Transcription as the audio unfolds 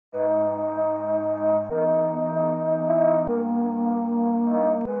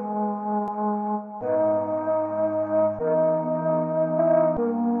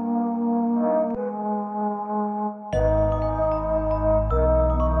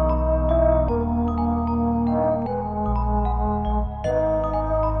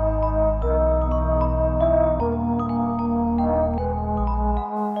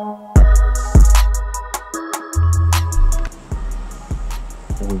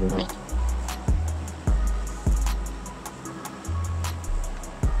this.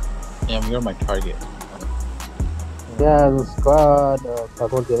 Damn, you're my target. Yeah, the squad. I'll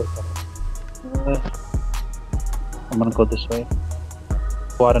go get it. I'm gonna go this way.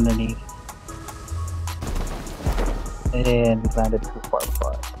 Squad underneath. And we landed too far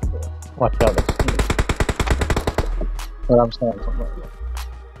apart. Watch out. But I'm saying something like that.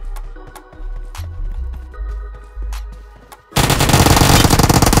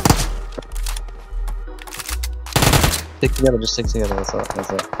 Stick together, just stick together. That's all.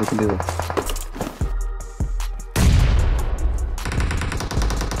 That's it. We can do this.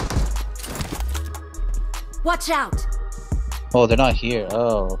 Watch out! Oh, they're not here.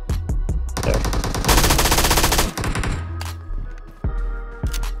 Oh. There.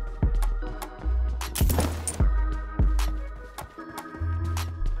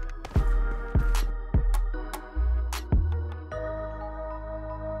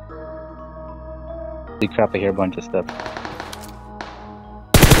 Holy crap, I hear a bunch of stuff.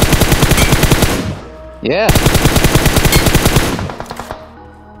 Yeah!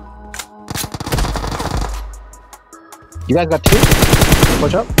 You guys got two?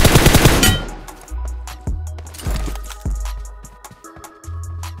 Watch up.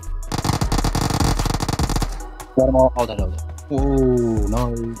 Got them all dead, all dead. Ooh,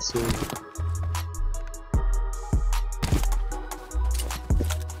 nice.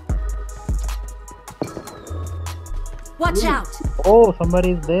 Watch out! Oh,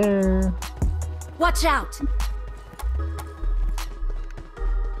 somebody's there. Watch out!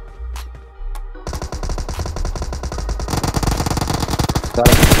 Got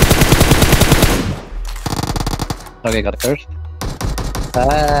him. Okay, got it first.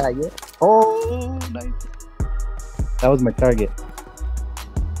 Ah, yeah. Oh, nice. That was my target.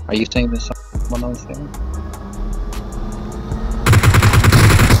 Are you saying this someone else saying?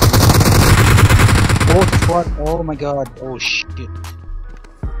 Oh, it's a squad. Oh my god. Oh shit.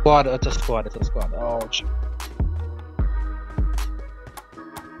 Squad, it's a squad, it's a squad. Oh shit.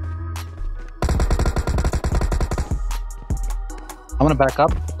 I'm gonna back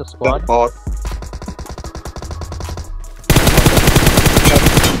up. It's a squad. Squad.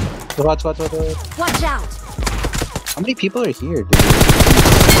 Watch out! How many people are here, dude?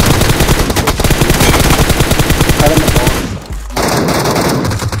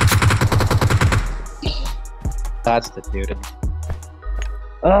 That's the dude.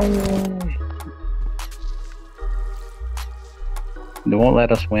 They won't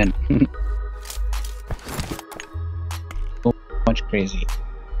let us win. So much crazy.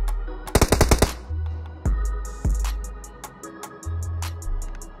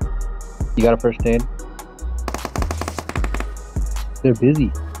 You got a first aid? They're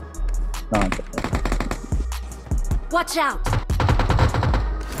busy. No, I'm okay. Watch out!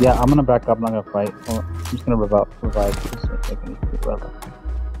 Yeah, I'm gonna back up. I'm not gonna fight. Oh, I'm just gonna revive. Just a second.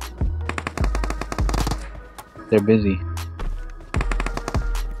 They're busy.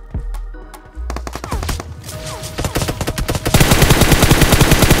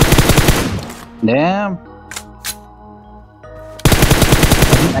 Damn.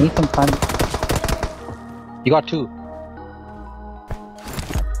 I need some time. You got two.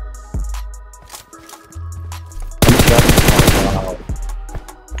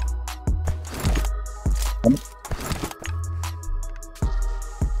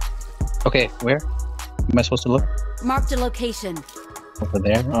 Okay, where? Am I supposed to look? Marked a location. Over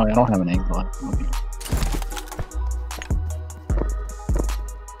there? Oh, I don't have an angle on. Okay.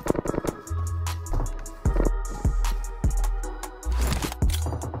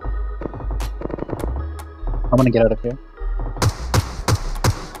 I'm gonna get out of here.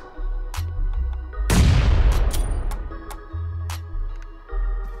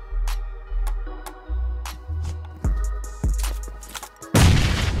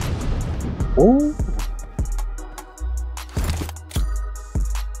 Oh.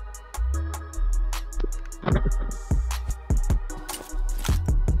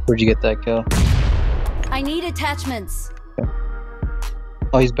 Where'd you get that kill? I need attachments.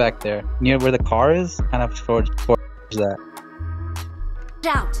 Oh, he's back there. Near where the car is? Kind of towards that.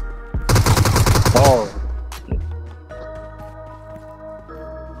 Out. Oh.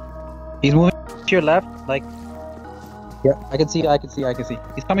 He's moving to your left, like... Yeah, I can see.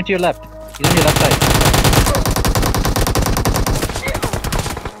 He's coming to your left. He's on your left side.